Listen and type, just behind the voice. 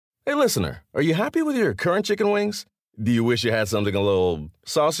Hey, listener, are you happy with your current chicken wings? Do you wish you had something a little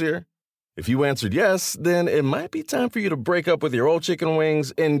saucier? If you answered yes, then it might be time for you to break up with your old chicken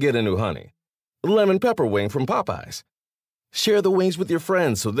wings and get a new honey. Lemon pepper wing from Popeyes. Share the wings with your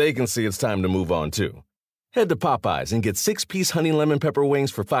friends so they can see it's time to move on, too. Head to Popeyes and get 6-piece honey lemon pepper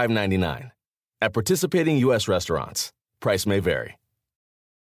wings for $5.99. At participating U.S. restaurants. Price may vary.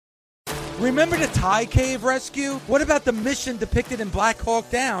 Remember the Thai cave rescue? What about the mission depicted in Black Hawk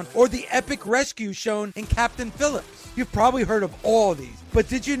Down or the epic rescue shown in Captain Phillips? You've probably heard of all these, but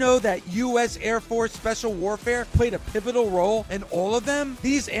did you know that U.S. Air Force Special Warfare played a pivotal role in all of them?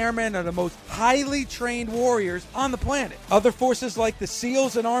 These airmen are the most highly trained warriors on the planet. Other forces like the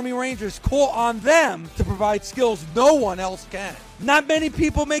SEALs and Army Rangers call on them to provide skills no one else can. Not many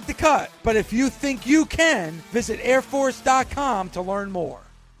people make the cut, but if you think you can, visit airforce.com to learn more.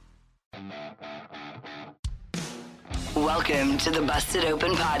 Welcome to the Busted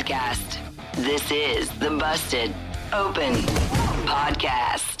Open Podcast. This is the Busted Open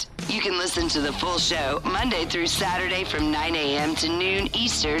Podcast. You can listen to the full show Monday through Saturday from 9 a.m. to noon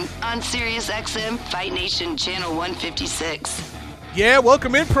Eastern on SiriusXM Fight Nation Channel 156. Yeah,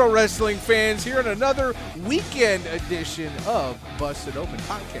 welcome in, pro wrestling fans, here in another weekend edition of Busted Open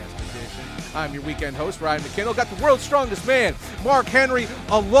Podcast Edition. I'm your weekend host, Ryan McKinnell. Got the world's strongest man, Mark Henry,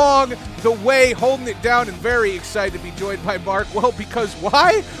 along the way, holding it down, and very excited to be joined by Mark. Well, because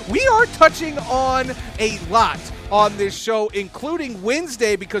why? We are touching on a lot on this show, including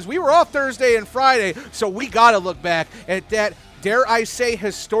Wednesday, because we were off Thursday and Friday, so we got to look back at that, dare I say,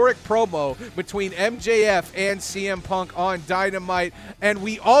 historic promo between MJF and CM Punk on Dynamite. And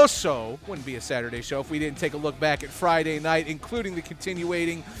we also, wouldn't be a Saturday show if we didn't take a look back at Friday night, including the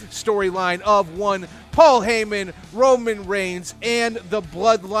continuating storyline of one Paul Heyman, Roman Reigns, and the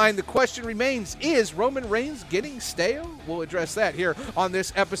Bloodline. The question remains, is Roman Reigns getting stale? We'll address that here on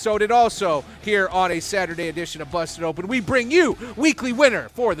this episode. And also here on a Saturday edition of Busted Open, we bring you weekly winner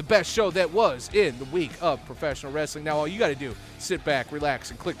for the best show that was in the week of professional wrestling. Now all you got to do, sit back, relax,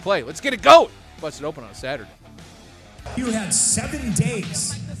 and click play. Let's get it going. Busted Open on a Saturday. You had 7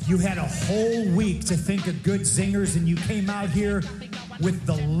 days. You had a whole week to think of good zingers, and you came out here with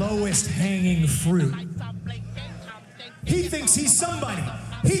the lowest hanging fruit. He thinks he's somebody.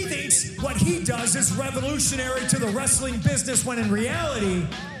 He thinks what he does is revolutionary to the wrestling business, when in reality,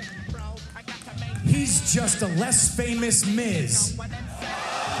 he's just a less famous Miz.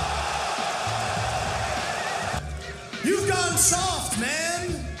 You've gone soft,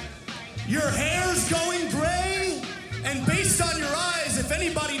 man. Your hair's going gray, and based on your eyes, if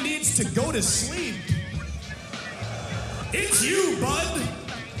anybody needs to go to sleep, it's you, bud.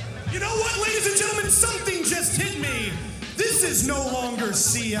 You know what, ladies and gentlemen? Something just hit me. This is no longer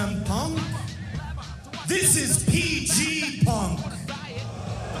CM Punk. This is PG Punk.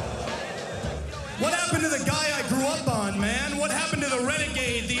 What happened to the guy I grew up on, man? What happened to the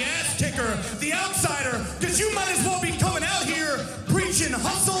renegade, the ass kicker, the outsider? Because you might as well be coming out here preaching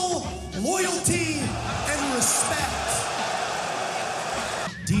hustle, loyalty, and respect.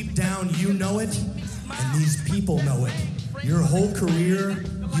 Deep down, you know it, and these people know it. Your whole career,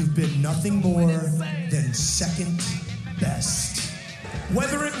 you've been nothing more than second best.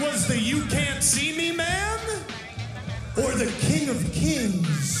 Whether it was the You Can't See Me Man or the King of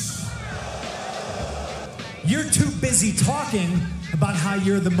Kings, you're too busy talking about how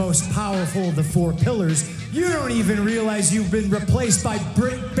you're the most powerful of the 4 pillars. You don't even realize you've been replaced by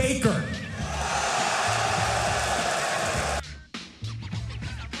Britt Baker.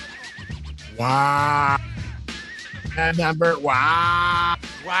 Wow. And number, wow.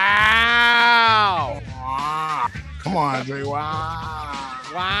 Wow. Wow. Come on, Andre. Wow.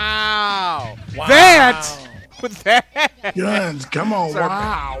 Wow. Wow. That. Guns, come on. Sorry.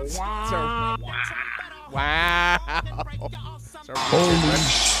 Wow. Sorry. Wow. Wow. Holy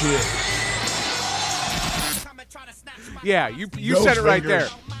shit. Yeah, you Ghost said it right fingers.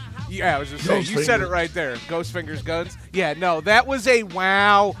 there. Yeah, I was just saying, Ghost you said it fingers. right there. Ghost fingers guns. Yeah, no, that was a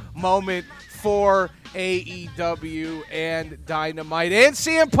wow moment for AEW and Dynamite and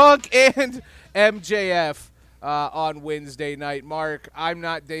CM Punk and MJF on Wednesday night. Mark, I'm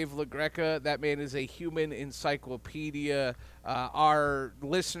not Dave LaGreca. That man is a human encyclopedia. Our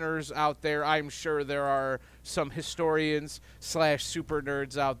listeners out there, I'm sure there are some historians / super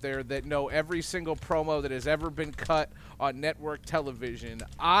nerds out there that know every single promo that has ever been cut on network television.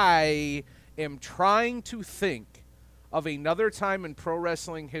 I am trying to think of another time in pro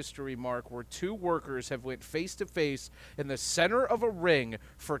wrestling history, Mark, where 2 workers have went face-to-face in the center of a ring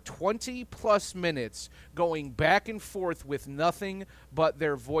for 20-plus minutes, going back and forth with nothing but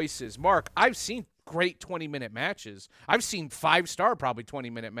their voices. Mark, I've seen great 20-minute matches. I've seen 5-star probably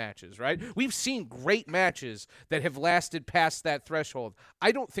 20-minute matches, right? We've seen great matches that have lasted past that threshold.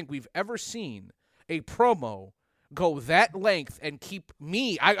 I don't think we've ever seen a promo go that length and keep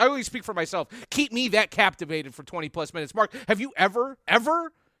me, I always speak for myself, keep me that captivated for 20-plus minutes. Mark, have you ever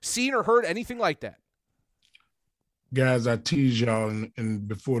seen or heard anything like that? Guys, I teased y'all in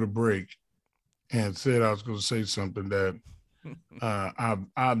before the break and said I was going to say something that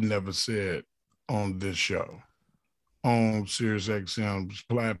I've never said on this show, on SiriusXM's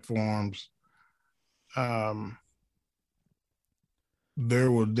platforms. There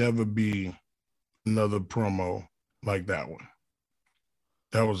will never be another promo like that one.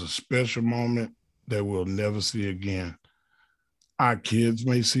 That was a special moment that we'll never see again. Our kids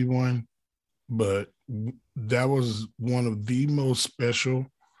may see one, but that was one of the most special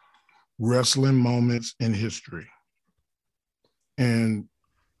wrestling moments in history. And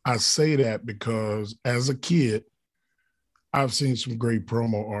I say that because as a kid, I've seen some great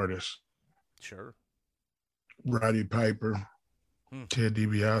promo artists. Sure. Roddy Piper, Ted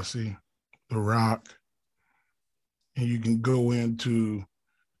DiBiase, The Rock. And you can go into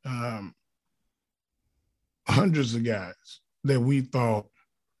hundreds of guys that we thought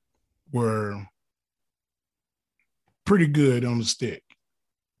were pretty good on the stick,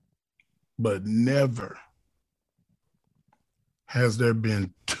 but never has there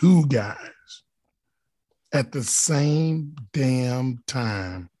been two guys at the same damn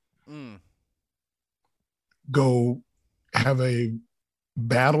time go have a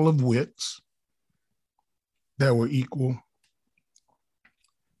battle of wits that were equal,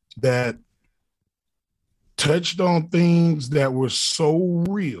 that touched on things that were so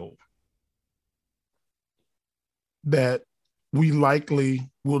real that we likely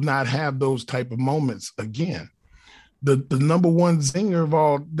will not have those type of moments again. The number one zinger of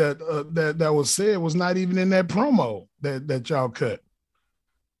all that was said was not even in that promo that y'all cut.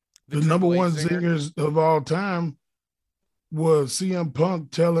 The number one zingers of all time was CM Punk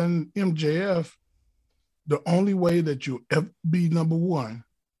telling MJF, the only way that you'll ever be number one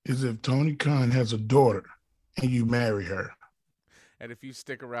is if Tony Khan has a daughter and you marry her. And if you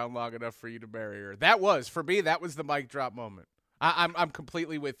stick around long enough for you to marry her. That was, for me, that was the mic drop moment. I'm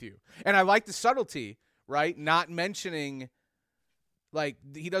completely with you. And I like the subtlety, right? Not mentioning, like,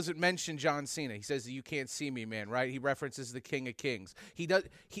 he doesn't mention John Cena. He says, you can't see me, man, right? He references the King of Kings.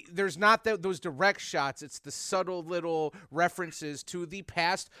 There's not those direct shots. It's the subtle little references to the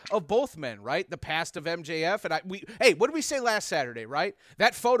past of both men, right? The past of MJF. And hey, what did we say last Saturday, right?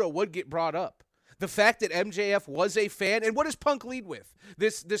 That photo would get brought up. The fact that MJF was a fan, and what does Punk lead with?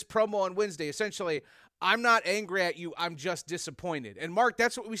 This promo on Wednesday, essentially, I'm not angry at you, I'm just disappointed. And Mark,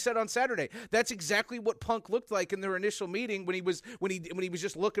 that's what we said on Saturday. That's exactly what Punk looked like in their initial meeting when he was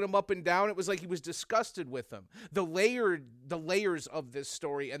just looking him up and down. It was like he was disgusted with them. The layers of this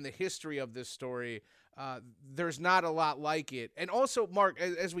story and the history of this story, there's not a lot like it. And also, Mark,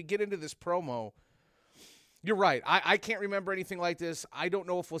 as we get into this promo, you're right. I can't remember anything like this. I don't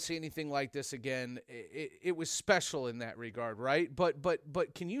know if we'll see anything like this again. It was special in that regard, right?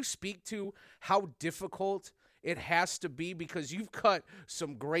 But can you speak to how difficult it has to be, because you've cut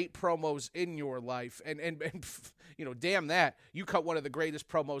some great promos in your life, and you know, damn that, you cut one of the greatest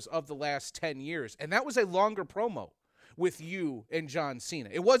promos of the last 10 years, and that was a longer promo with you and John Cena.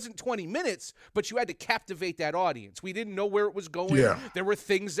 It wasn't 20 minutes, but you had to captivate that audience. We didn't know where it was going. Yeah. There were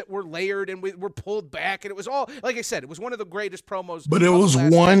things that were layered and were pulled back, and it was all, like I said, it was one of the greatest promos. But it was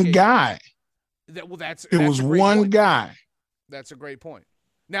one guy. That's one point. guy. That's a great point.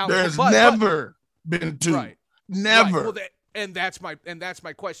 Now, there's never been two. Right. Never. Right. Well, that's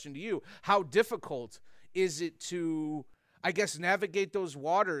my question to you. How difficult is it to, I guess, navigate those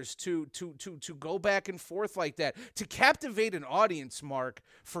waters, to go back and forth like that, to captivate an audience, Mark,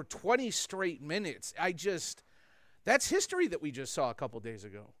 for 20 straight minutes? That's history that we just saw a couple days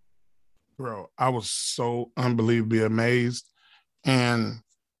ago. Bro, I was so unbelievably amazed. And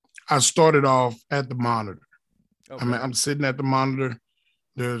I started off at the monitor. Okay. I mean, I'm sitting at the monitor.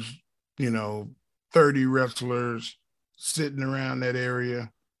 There's, 30 wrestlers sitting around that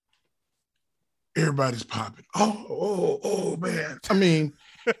area. Everybody's popping. Oh, man. I mean,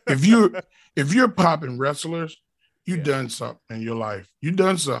 if you're popping wrestlers, you've done something in your life. You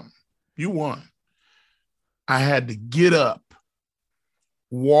done something. You won. I had to get up,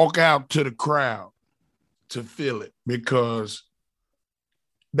 walk out to the crowd to feel it, because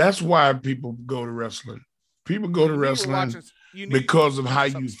that's why people go to wrestling. People go to wrestling because of how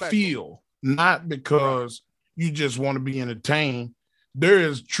you feel, not because you just want to be entertained. There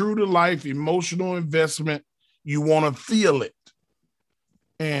is true to life emotional investment. You want to feel it.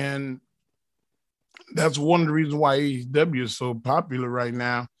 And That's one of the reasons why AEW is so popular right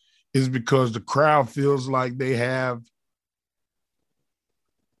now, is because the crowd feels like they have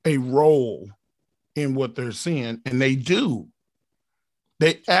a role in what they're seeing, and they do.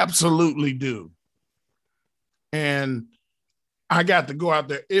 They absolutely do. And I got to go out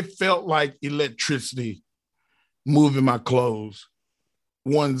there. It felt like electricity moving my clothes,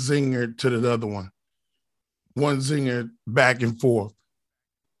 one zinger to the other one back and forth.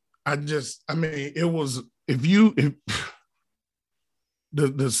 It was, if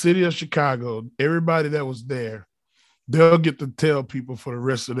the city of Chicago, everybody that was there, they'll get to tell people for the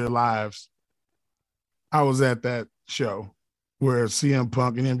rest of their lives, I was at that show where CM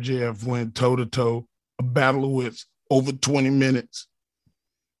Punk and MJF went toe-to-toe, a battle of wits, over 20 minutes.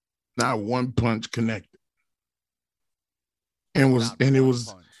 Not one punch connected. It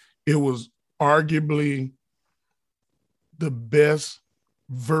was arguably the best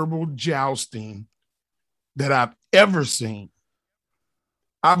verbal jousting that I've ever seen.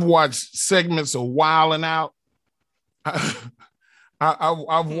 I've watched segments of Wildin' Out.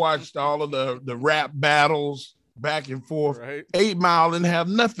 I've watched all of the rap battles back and forth. Right. 8 Mile didn't have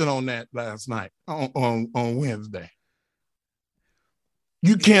nothing on that last night on Wednesday.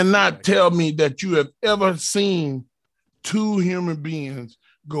 You cannot tell me that you have ever seen two human beings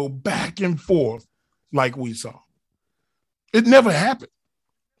go back and forth like we saw. It never happened.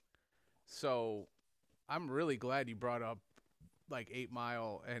 So I'm really glad you brought up like 8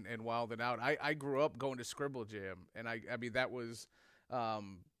 Mile and Wild and Out. I grew up going to Scribble Jam, and I mean that was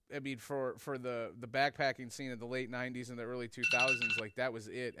for the backpacking scene of the late 90s and the early 2000s, like that was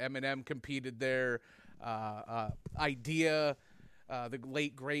it. Eminem competed there. Idea, the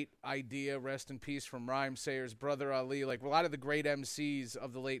late great Idea, rest in peace, from Rhyme Sayers, Brother Ali, like a lot of the great MCs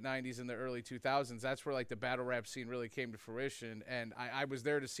of the late 90s and the early 2000s. That's where like the battle rap scene really came to fruition, and I was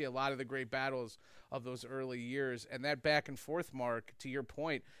there to see a lot of the great battles of those early years. And that back and forth, Mark, to your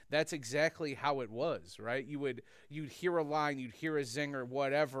point, that's exactly how it was, right? You'd hear a line, you'd hear a zinger,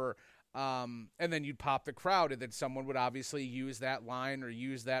 whatever, and then you'd pop the crowd, and then someone would obviously use that line or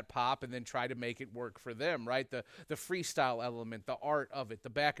use that pop and then try to make it work for them, right? The freestyle element, the art of it, the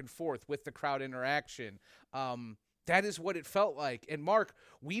back and forth with the crowd interaction. That is what it felt like. And Mark,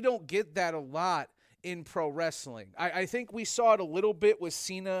 we don't get that a lot in pro wrestling. I think we saw it a little bit with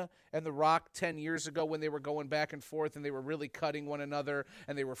Cena and The Rock 10 years ago when they were going back and forth and they were really cutting one another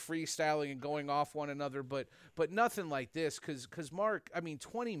and they were freestyling and going off one another, but nothing like this, because Mark, I mean,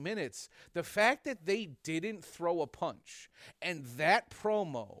 20 minutes, the fact that they didn't throw a punch and that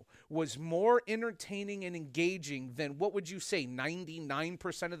promo was more entertaining and engaging than, what would you say,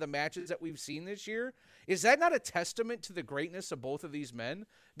 99% of the matches that we've seen this year? Is that not a testament to the greatness of both of these men?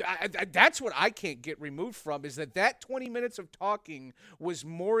 That's what I can't get removed from, is that 20 minutes of talking was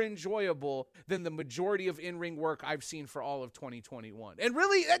more enjoyable than the majority of in-ring work I've seen for all of 2021. And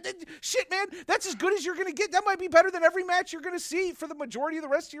really, shit, man, that's as good as you're going to get. That might be better than every match you're going to see for the majority of the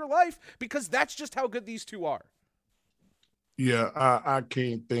rest of your life, because that's just how good these two are. Yeah, I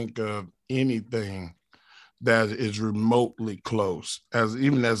can't think of anything that is remotely close, as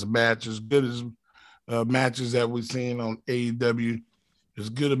a match, as good as matches that we've seen on AEW, as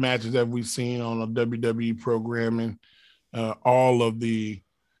good as matches that we've seen on a WWE programming, all of the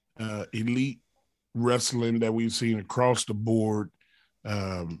elite wrestling that we've seen across the board,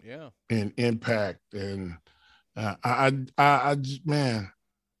 in Impact. And I just, man,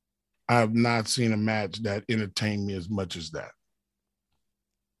 I have not seen a match that entertained me as much as that.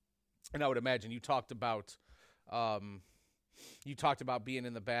 And I would imagine you talked about being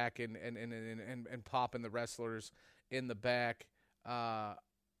in the back and popping the wrestlers in the back.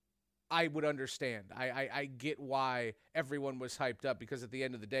 I would understand. I get why everyone was hyped up, because at the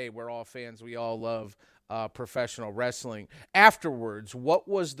end of the day, we're all fans. We all love professional wrestling. Afterwards, what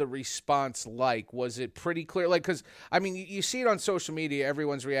was the response like? Was it pretty clear? Like, because, I mean, you see it on social media.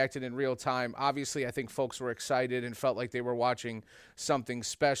 Everyone's reacted in real time. Obviously, I think folks were excited and felt like they were watching something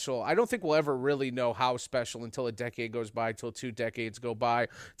special. I don't think we'll ever really know how special until a decade goes by, till 2 decades go by,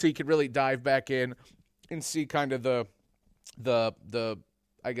 till you can really dive back in and see kind of the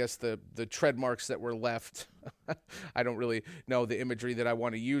I guess the tread marks that were left. I don't really know the imagery that I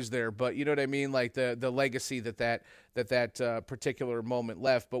want to use there, but you know what I mean? Like the legacy that particular moment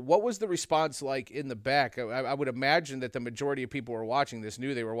left. But what was the response like in the back? I would imagine that the majority of people who were watching this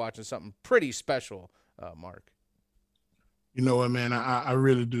knew they were watching something pretty special, Mark. You know what, man? I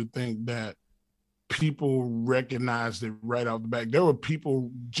really do think that people recognized it right off the back. There were people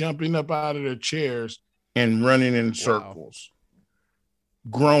jumping up out of their chairs and running in circles.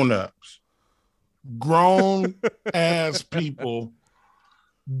 Grown-ups, grown-ass people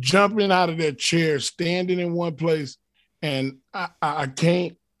jumping out of their chair, standing in one place, and I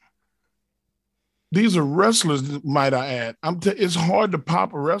can't. These are wrestlers, might I add. It's hard to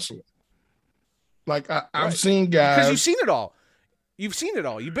pop a wrestler. Like I've seen guys, because you've seen it all. You've seen it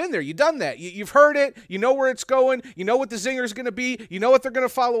all. You've been there. You've done that. You've heard it. You know where it's going. You know what the zinger's going to be. You know what they're going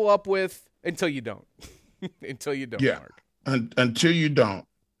to follow up with until you don't. Until you don't, yeah. Mark. Until you don't.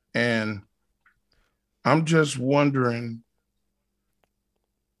 And I'm just wondering,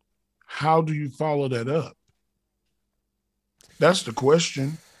 how do you follow that up? That's the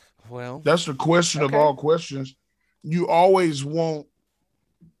question. Well, that's the question of all questions. You always want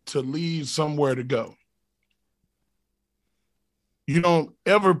to leave somewhere to go. You don't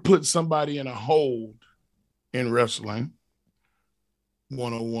ever put somebody in a hold in wrestling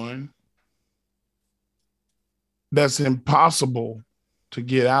 101. That's impossible to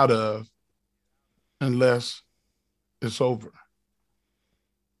get out of unless it's over.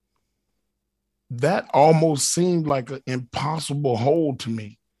 That almost seemed like an impossible hold to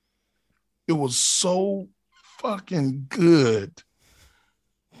me. It was so fucking good.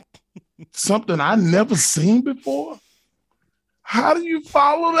 Something I never seen before. How do you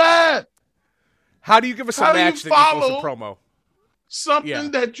follow that? How do you give us a match that equals a promo?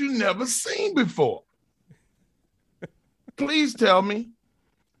 Something that you never seen before. Please tell me.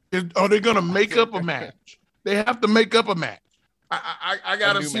 Are they going to make up a match? They have to make up a match. I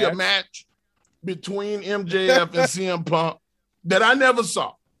got to see a match between MJF and CM Punk that I never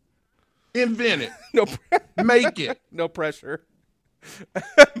saw. Invent it. Make it. No pressure.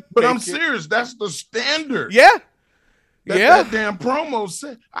 But I'm serious. That's the standard. Yeah. That damn promo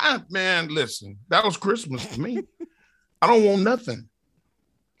said. Man, listen. That was Christmas to me. I don't want nothing.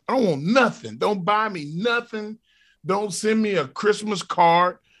 Don't buy me nothing. Don't send me a Christmas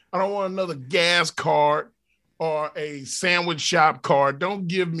card. I don't want another gas card or a sandwich shop card. Don't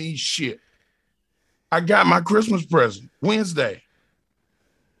give me shit. I got my Christmas present Wednesday.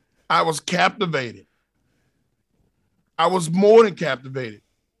 I was captivated. I was more than captivated.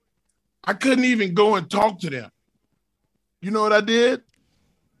 I couldn't even go and talk to them. You know what I did?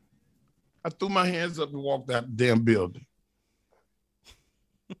 I threw my hands up and walked out the damn building.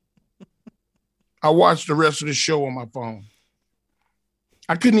 I watched the rest of the show on my phone.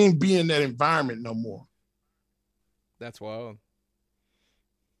 I couldn't even be in that environment no more. That's wild.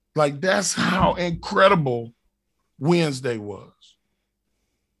 Like, that's how incredible Wednesday was.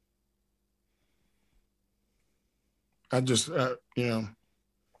 I just, you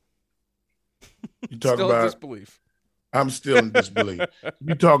talk still about in disbelief. I'm still in disbelief.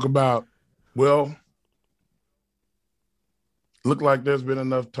 You talk about, well, look like there's been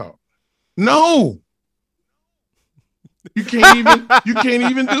enough talk. No, you can't even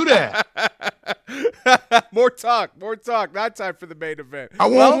do that. More talk. Not time for the main event. I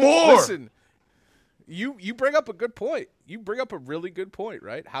want more. Listen, you bring up a good point. You bring up a really good point,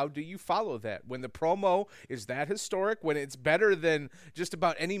 right? How do you follow that when the promo is that historic, when it's better than just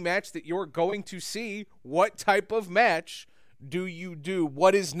about any match that you're going to see? What type of match do you do?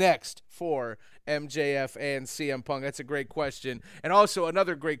 What is next for MJF and CM Punk? That's a great question. And also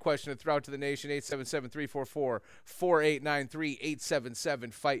another great question to throw out to the nation, 877-344-4893,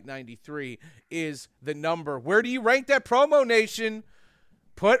 877-FIGHT93 is the number. Where do you rank that promo, nation?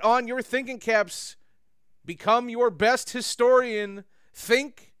 Put on your thinking caps. Become your best historian.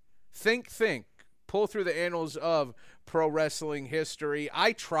 Think. Pull through the annals of pro wrestling history.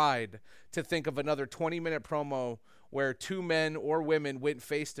 I tried to think of another 20-minute promo where two men or women went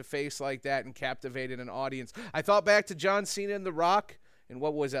face-to-face like that and captivated an audience. I thought back to John Cena and The Rock, and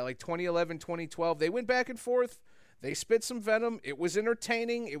what was that, like 2011, 2012? They went back and forth. They spit some venom. It was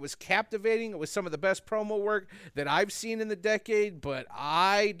entertaining. It was captivating. It was some of the best promo work that I've seen in the decade, but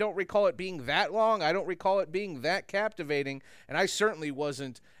I don't recall it being that long. I don't recall it being that captivating, and I certainly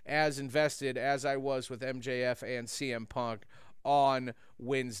wasn't as invested as I was with MJF and CM Punk on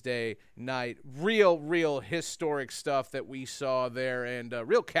Wednesday night. Real historic stuff that we saw there, and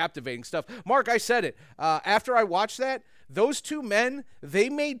real captivating stuff. Mark, I said it. After I watched that, those two men, they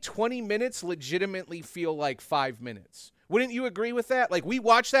made 20 minutes legitimately feel like 5 minutes. Wouldn't you agree with that? Like, we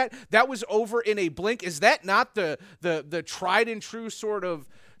watched that was over in a blink. Is that not the tried and true sort of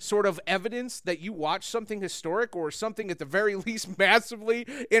evidence that you watch something historic or something at the very least massively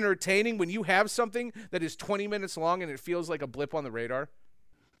entertaining when you have something that is 20 minutes long and it feels like a blip on the radar?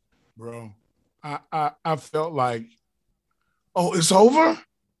 Bro, I felt like, oh, it's over?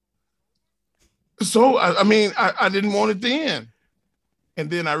 So, I mean, I didn't want it to end. And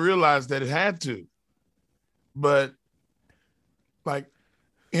then I realized that it had to. But, like,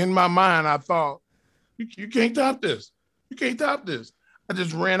 in my mind, I thought, you can't top this. You can't top this. I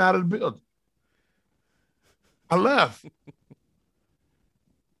just ran out of the building. I left.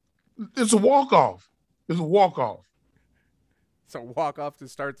 It's a walk-off. It's a walk-off. It's a walk-off to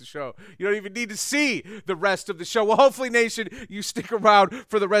start the show. You don't even need to see the rest of the show. Well, hopefully, Nation, you stick around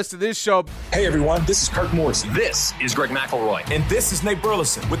for the rest of this show. Hey, everyone. This is Kirk Morrissey. This is Greg McElroy. And this is Nate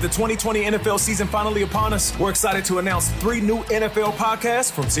Burleson. With the 2020 NFL season finally upon us, we're excited to announce 3 new NFL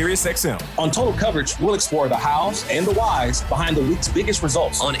podcasts from SiriusXM. On Total Coverage, we'll explore the hows and the whys behind the week's biggest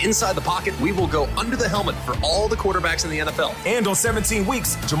results. On Inside the Pocket, we will go under the helmet for all the quarterbacks in the NFL. And on 17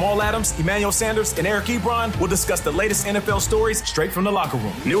 Weeks, Jamal Adams, Emmanuel Sanders, and Eric Ebron will discuss the latest NFL stories straight from the locker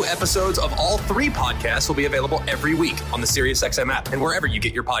room. New episodes of all 3 podcasts will be available every week on the SiriusXM app and wherever you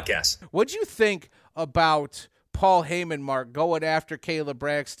get your podcasts. What'd you think about Paul Heyman, Mark, going after Kayla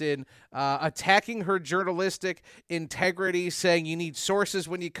Braxton, attacking her journalistic integrity, saying you need sources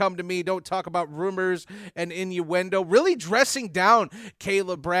when you come to me, don't talk about rumors and innuendo, really dressing down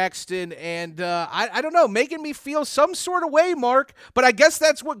Kayla Braxton and, I don't know, making me feel some sort of way, Mark, but I guess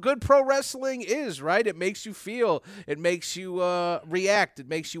that's what good pro wrestling is, right? It makes you feel, it makes you react, it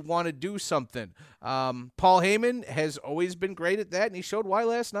makes you want to do something. Paul Heyman has always been great at that, and he showed why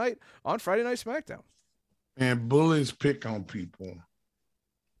last night on Friday Night SmackDown. And bullies pick on people.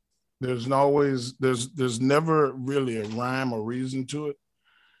 There's never really a rhyme or reason to it.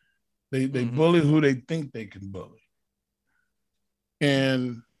 They bully who they think they can bully.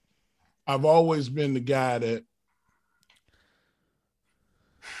 And I've always been the guy that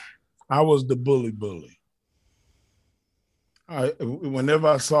I was the bully. Whenever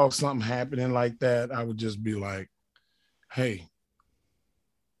I saw something happening like that, I would just be like, hey,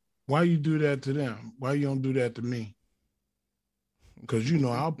 why you do that to them? Why you don't do that to me? Because, you know,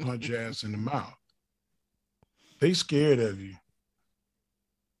 I'll punch your ass in the mouth. They scared of you.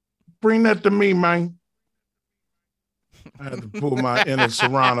 Bring that to me, man. I had to pull my inner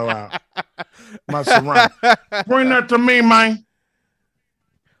Serrano out. My Serrano. Bring that to me, man.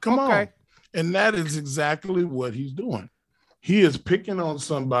 Come on. And that is exactly what he's doing. He is picking on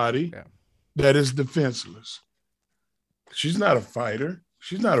somebody that is defenseless. She's not a fighter.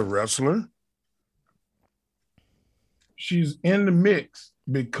 She's not a wrestler. She's in the mix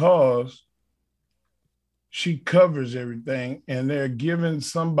because she covers everything, and they're giving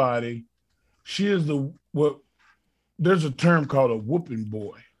somebody, she is there's a term called a whooping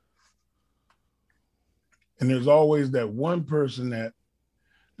boy. And there's always that one person that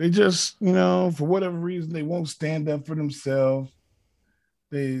they just, you know, for whatever reason, they won't stand up for themselves.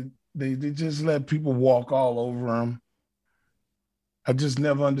 They just let people walk all over them. I just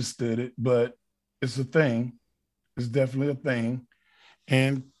never understood it, but it's a thing. It's definitely a thing.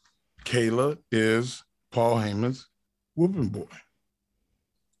 And Kayla is Paul Heyman's whooping boy.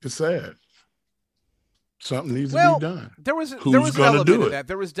 It's sad. Something needs to be done. There was Who's going to do it? That.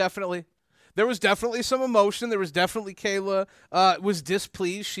 There was definitely some emotion. There was definitely Kayla was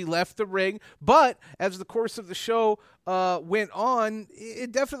displeased. She left the ring. But as the course of the show went on,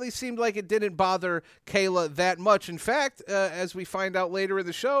 it definitely seemed like it didn't bother Kayla that much. In fact, as we find out later in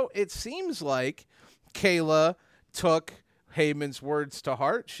the show, it seems like Kayla took Heyman's words to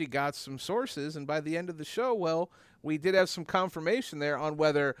heart. She got some sources, and by the end of the show, well, we did have some confirmation there on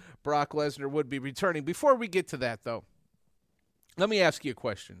whether Brock Lesnar would be returning. Before we get to that, though, let me ask you a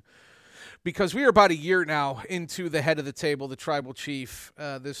question. Because we are about a year now into the head of the table, the tribal chief,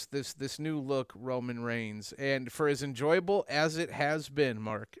 this new look Roman Reigns. And for as enjoyable as it has been,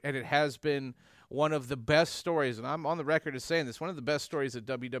 Mark, and it has been one of the best stories, and I'm on the record as saying this, one of the best stories that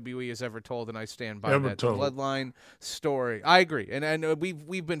WWE has ever told, and I stand by that. The Bloodline story. I agree. And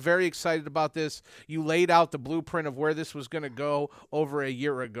we've been very excited about this. You laid out the blueprint of where this was going to go over a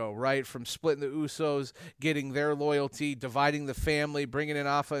year ago, right? From splitting the Usos, getting their loyalty, dividing the family, bringing in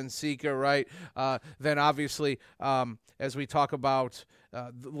Alpha and Sika, right? Then obviously, as we talk about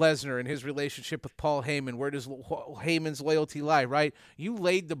Lesnar and his relationship with Paul Heyman, where does Heyman's loyalty lie, right? You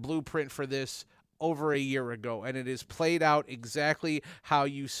laid the blueprint for this over a year ago, and it is played out exactly how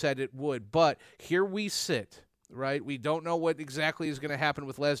you said it would. But here we sit, right? We don't know what exactly is going to happen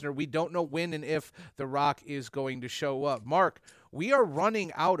with Lesnar. We don't know when and if The Rock is going to show up. Mark, we are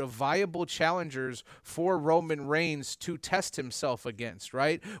running out of viable challengers for Roman Reigns to test himself against,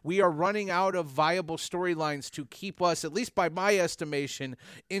 right? We are running out of viable storylines to keep us, at least by my estimation,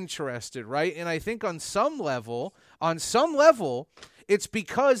 interested, right? And I think on some level, it's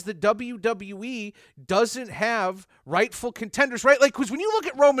because the WWE doesn't have rightful contenders, right? Like, because when you look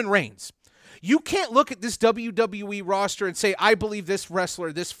at Roman Reigns, you can't look at this WWE roster and say, I believe this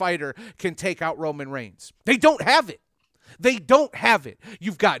wrestler, this fighter can take out Roman Reigns. They don't have it.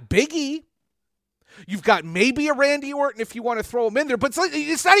 You've got Big E. You've got maybe a Randy Orton if you want to throw him in there, but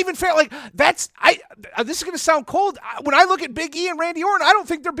it's not even fair. Like, this is going to sound cold. When I look at Big E and Randy Orton, I don't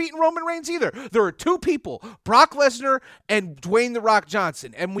think they're beating Roman Reigns either. There are two people, Brock Lesnar and Dwayne The Rock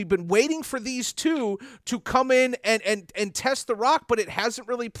Johnson, and we've been waiting for these two to come in and test The Rock, but it hasn't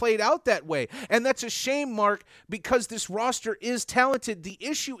really played out that way. And that's a shame, Mark, because this roster is talented. The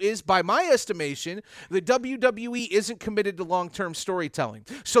issue is, by my estimation, the WWE isn't committed to long-term storytelling.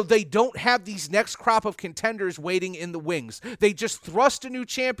 So they don't have these next crop of contenders waiting in the wings. They just thrust a new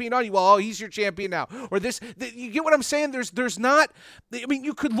champion on you. Well, he's your champion now. Or you get what I'm saying? There's not, I mean,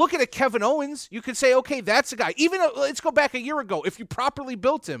 you could look at a Kevin Owens. You could say, okay, that's a guy. Even, let's go back a year ago. If you properly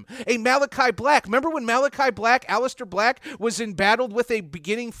built him, a Malachi Black. Remember when Malachi Black, Aleister Black, was embattled with a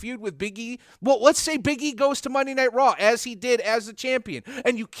beginning feud with Big E? Well, let's say Big E goes to Monday Night Raw, as he did as the champion,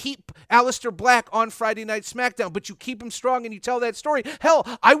 and you keep Aleister Black on Friday Night SmackDown, but you keep him strong and you tell that story. Hell,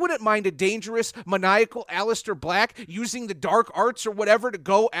 I wouldn't mind a dangerous, maniacal Aleister Black using the dark arts or whatever to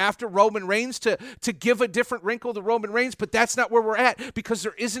go after Roman Reigns to give a different wrinkle to Roman Reigns, but that's not where we're at because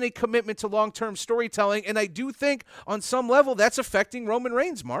there isn't a commitment to long-term storytelling, and I do think on some level that's affecting Roman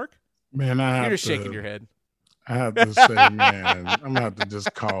Reigns, Mark. Man, you're just shaking your head. I have to say, man, I'm going to have to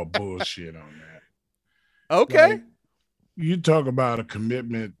just call bullshit on that. Okay. Like, you talk about a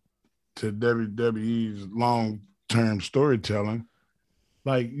commitment to WWE's long-term storytelling.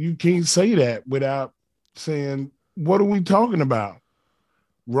 Like, you can't say that without saying, what are we talking about?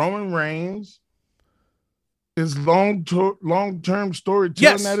 Roman Reigns is long-term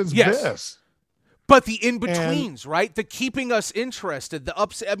storytelling at its best. But the in-betweens, right? The keeping us interested, the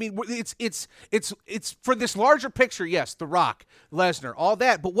ups. I mean, it's for this larger picture, yes, The Rock, Lesnar, all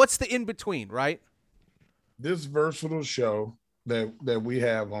that. But what's the in-between, right? This versatile show that we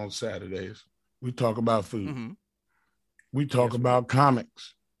have on Saturdays, we talk about food. Mm-hmm. We talk about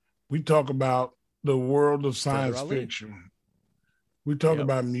comics. We talk about the world of science fiction. We talk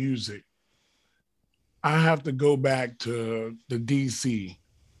about music. I have to go back to the DC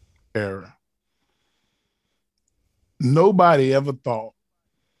era. Nobody ever thought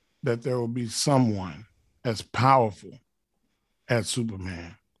that there would be someone as powerful as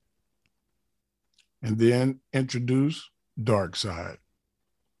Superman. And then introduce Darkseid,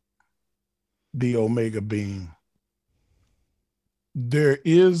 the Omega Beam. There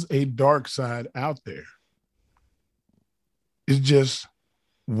is a dark side out there. It's just,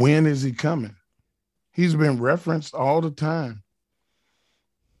 when is he coming? He's been referenced all the time.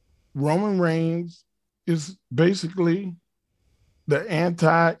 Roman Reigns is basically the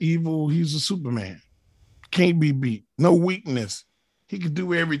anti-evil. He's a Superman. Can't be beat. No weakness. He could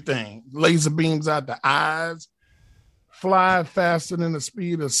do everything. Laser beams out the eyes, fly faster than the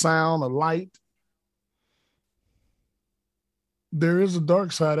speed of sound or light. There is a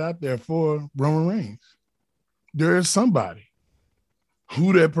dark side out there for Roman Reigns. There is somebody.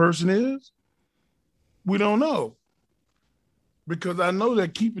 Who that person is, we don't know. Because I know they're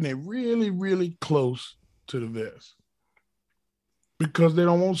keeping it really, really close to the vest. Because they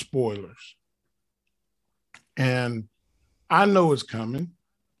don't want spoilers. And I know it's coming.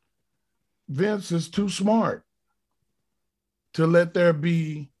 Vince is too smart to let there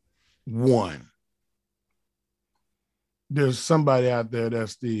be one. There's somebody out there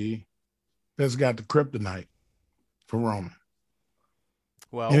that's got the kryptonite for Roman.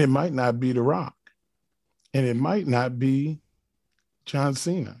 Well, and it might not be The Rock. And it might not be John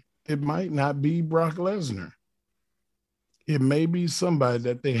Cena. It might not be Brock Lesnar. It may be somebody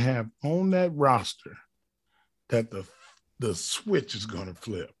that they have on that roster that the switch is going to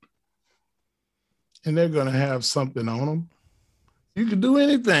flip. And they're going to have something on them. You can do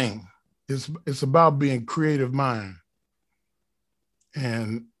anything. It's about being creative mind.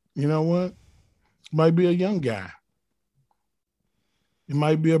 And you know what? It might be a young guy. It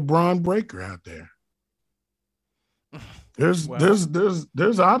might be a Braun Breaker out there. There's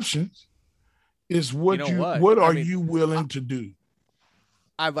options. It's what are you willing to do?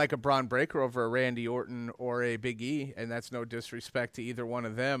 I'd like a Braun Breaker over a Randy Orton or a Big E, and that's no disrespect to either one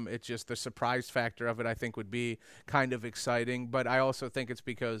of them. It's just the surprise factor of it, I think, would be kind of exciting. But I also think it's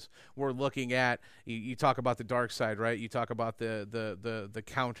because we're looking at you talk about the dark side, right? You talk about the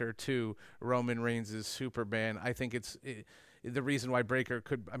counter to Roman Reigns' Superman. I think the reason why Breaker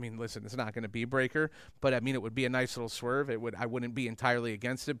could, I mean, listen, it's not going to be Breaker, but I mean, it would be a nice little swerve. I wouldn't be entirely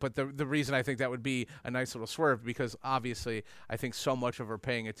against it, but the reason I think that would be a nice little swerve, because obviously I think so much of her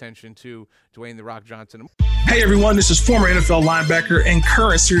paying attention to Dwayne The Rock Johnson. Hey everyone, this is former NFL linebacker and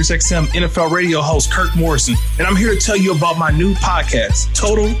current SiriusXM NFL radio host Kirk Morrison, and I'm here to tell you about my new podcast,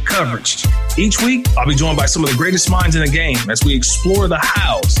 Total Coverage. Each week, I'll be joined by some of the greatest minds in the game as we explore the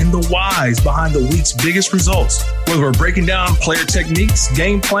hows and the whys behind the week's biggest results. Whether we're breaking down player techniques,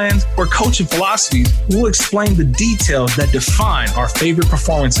 game plans, or coaching philosophies, we'll explain the details that define our favorite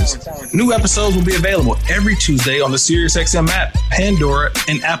performances. New episodes will be available every Tuesday on the SiriusXM app, Pandora,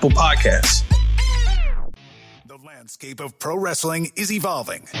 and Apple Podcasts. The landscape of pro wrestling is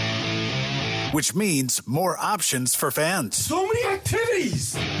evolving, which means more options for fans. So many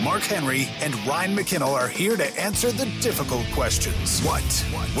activities! Mark Henry and Ryan McKinnell are here to answer the difficult questions. What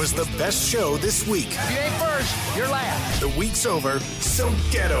was the best show this week? If you ain't first, you're last. The week's over, so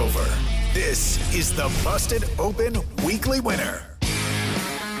get over. This is the Busted Open Weekly Winner.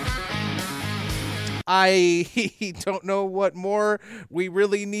 I don't know what more we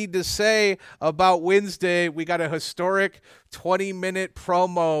really need to say about Wednesday. We got a historic 20-minute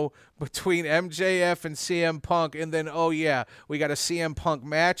promo between MJF and CM Punk, and then, oh yeah, we got a CM Punk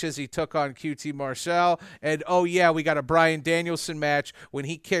match as he took on QT Marshall, and oh yeah, we got a Bryan Danielson match when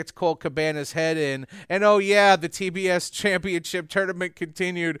he kicked Colt Cabana's head in, and oh yeah, the TBS Championship Tournament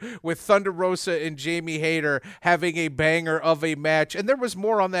continued with Thunder Rosa and Jamie Hayter having a banger of a match, and there was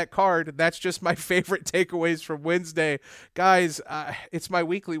more on that card. That's just my favorite takeaways from Wednesday. Guys, it's my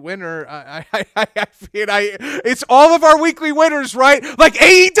weekly winner. It's all of our weekly winners, right? Like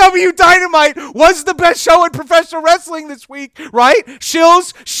AEW Dynamite was the best show in professional wrestling this week, right?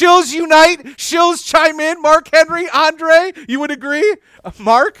 Shills unite, Shills chime in. Mark Henry, Andre, you would agree?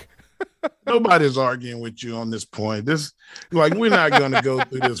 Mark? Nobody's arguing with you on this point. We're not going to go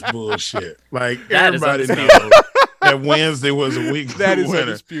through this bullshit. Like, everybody knows that Wednesday was a weekly that is winner.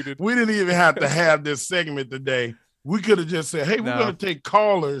 Undisputed. We didn't even have to have this segment today. We could have just said, hey, we're going to take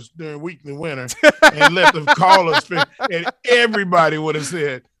callers during weekly winner and let the callers finish. And everybody would have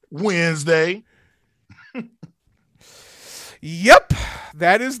said Wednesday. Yep.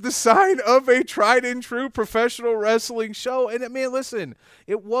 That is the sign of a tried and true professional wrestling show. And, man, listen,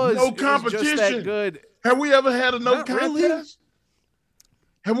 it was no competition. It was just that good. Have we ever had a no Not contest? really.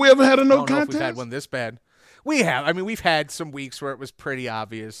 Have we ever had a no I don't know contest? if we've had one this bad. We have. I mean, we've had some weeks where it was pretty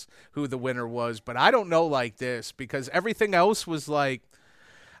obvious who the winner was, but I don't know like this because everything else was like,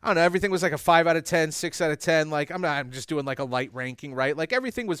 I don't know, everything was like a 5 out of 10, 6 out of 10. Like, I'm just doing like a light ranking, right? Like,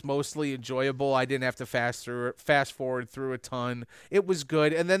 everything was mostly enjoyable. I didn't have to fast forward through a ton. It was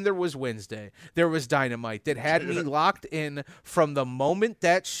good. And then there was Wednesday. There was Dynamite that had me locked in from the moment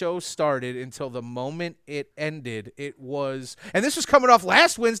that show started until the moment it ended. It was, and this was coming off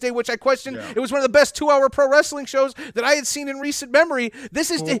last Wednesday, which I questioned. Yeah. It was one of the best 2-hour pro wrestling shows that I had seen in recent memory.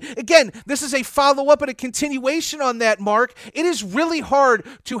 This is, again, this is a follow-up and a continuation on that, Mark. It is really hard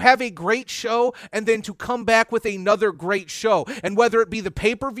to have a great show and then to come back with another great show. And whether it be the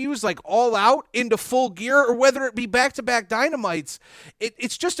pay-per-views like All Out into Full Gear or whether it be back-to-back Dynamites,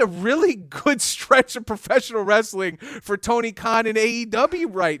 it's just a really good stretch of professional wrestling for Tony Khan and AEW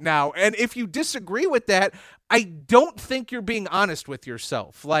right now. And if you disagree with that, I don't think you're being honest with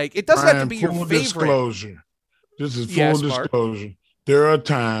yourself. Like, it doesn't have to be your favorite. Disclosure. This is full disclosure. Mark. There are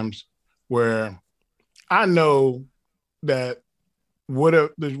times where I know that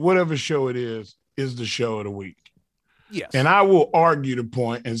whatever show it is the show of the week. Yes. And I will argue the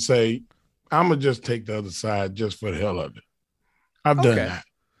point and say, I'm going to just take the other side just for the hell of it. I've done that.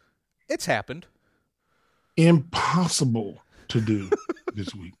 It's happened. Impossible to do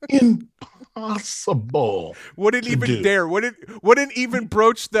this week. Impossible. Wouldn't even dare. Wouldn't even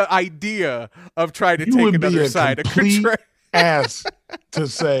broach the idea of trying to take another side. A complete ass to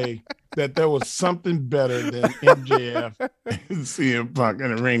say that there was something better than MJF and CM Punk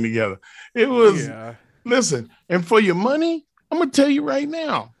in the ring together. It was, listen, and for your money, I'm going to tell you right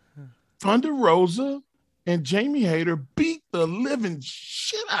now, Thunder Rosa and Jamie Hayter beat the living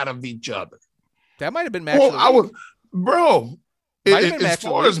shit out of each other. That might have been match of the week. As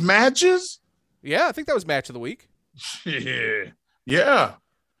far as matches? Yeah, I think that was match of the week. Yeah.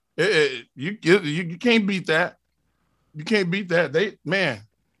 You can't beat that. You can't beat that.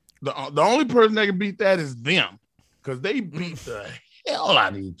 The only person that can beat that is them because they beat the hell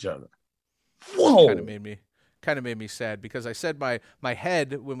out of each other. Whoa! Kind of made me sad because I said my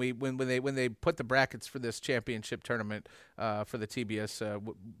head when they put the brackets for this championship tournament for the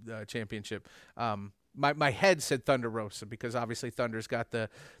TBS championship. My head said Thunder Rosa because obviously Thunder's got the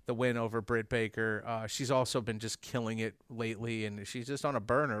win over Britt Baker. She's also been just killing it lately, and she's just on a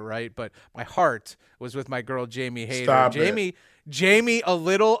burner, right? But my heart was with my girl Jamie Hayter. Jamie, a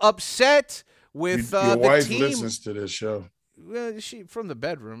little upset with your the wife team. Listens to this show. Well, she from the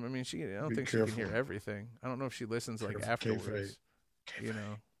bedroom. I mean, I don't think she can hear everything. I don't know if she listens like afterwards. You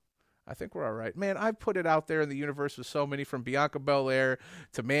know. I think we're all right. Man, I've put it out there in the universe with so many, from Bianca Belair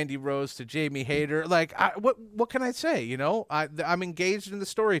to Mandy Rose to Jamie Hayter. Like, what can I say? You know, I'm engaged in the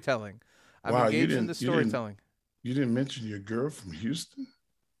storytelling. I'm engaged in the storytelling. You didn't mention your girl from Houston?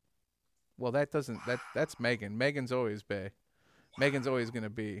 Well, that's Megan. Megan's always Bay. Wow. Megan's always going to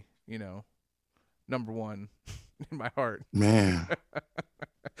be, you know, number one in my heart. Man.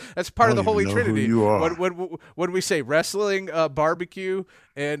 That's part of the Holy Trinity. What do we say? Wrestling, barbecue,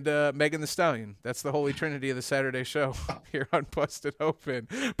 and Megan Thee Stallion. That's the Holy Trinity of the Saturday show here on Busted Open.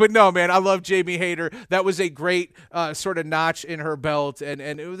 But no, man, I love Jamie Hayter. That was a great sort of notch in her belt, and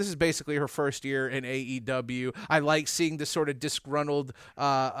this is basically her first year in AEW. I like seeing the sort of disgruntled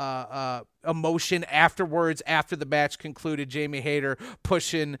emotion afterwards, after the match concluded. Jamie Hayter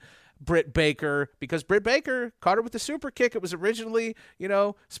pushing Britt Baker, because Britt Baker caught her with the super kick. It was originally, you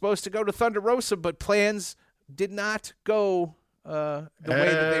know, supposed to go to Thunder Rosa, but plans did not go the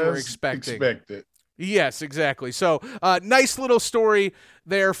way that they were expecting. Yes, exactly. So nice little story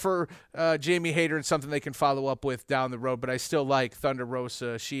there for Jamie Hayter, and something they can follow up with down the road. But I still like Thunder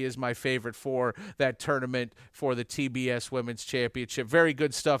Rosa. She is my favorite for that tournament for the TBS Women's Championship. Very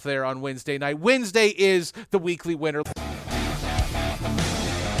good stuff there on Wednesday night. Wednesday is the weekly winner.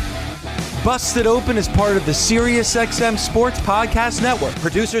 Busted Open is part of the SiriusXM Sports Podcast Network.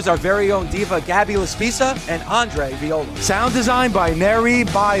 Producers our very own diva Gabby Laspisa and Andre Viola. Sound design by Neri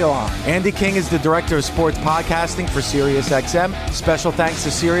Bayon. Andy King is the director of sports podcasting for SiriusXM. Special thanks to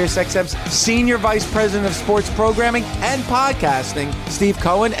SiriusXM's Senior Vice President of Sports Programming and Podcasting, Steve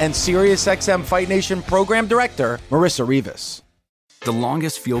Cohen, and SiriusXM Fight Nation Program Director, Marissa Rivas. The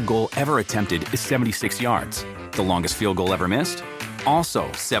longest field goal ever attempted is 76 yards. The longest field goal ever missed?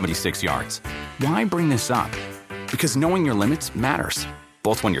 Also 76 yards. Why bring this up? Because knowing your limits matters,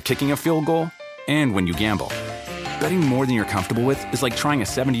 both when you're kicking a field goal and when you gamble. Betting more than you're comfortable with is like trying a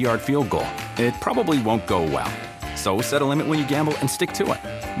 70-yard field goal. It probably won't go well. So set a limit when you gamble and stick to it.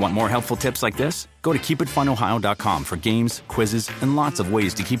 Want more helpful tips like this? Go to keepitfunohio.com for games, quizzes, and lots of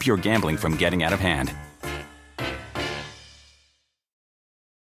ways to keep your gambling from getting out of hand.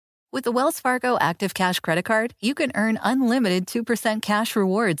 With the Wells Fargo Active Cash Credit Card, you can earn unlimited 2% cash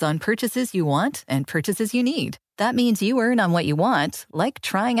rewards on purchases you want and purchases you need. That means you earn on what you want, like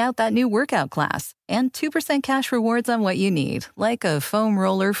trying out that new workout class, and 2% cash rewards on what you need, like a foam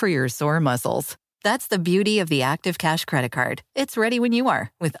roller for your sore muscles. That's the beauty of the Active Cash Credit Card. It's ready when you are,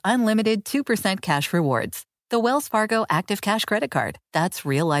 with unlimited 2% cash rewards. The Wells Fargo Active Cash Credit Card. That's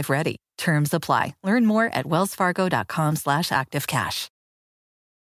real life ready. Terms apply. Learn more at wellsfargo.com/activecash.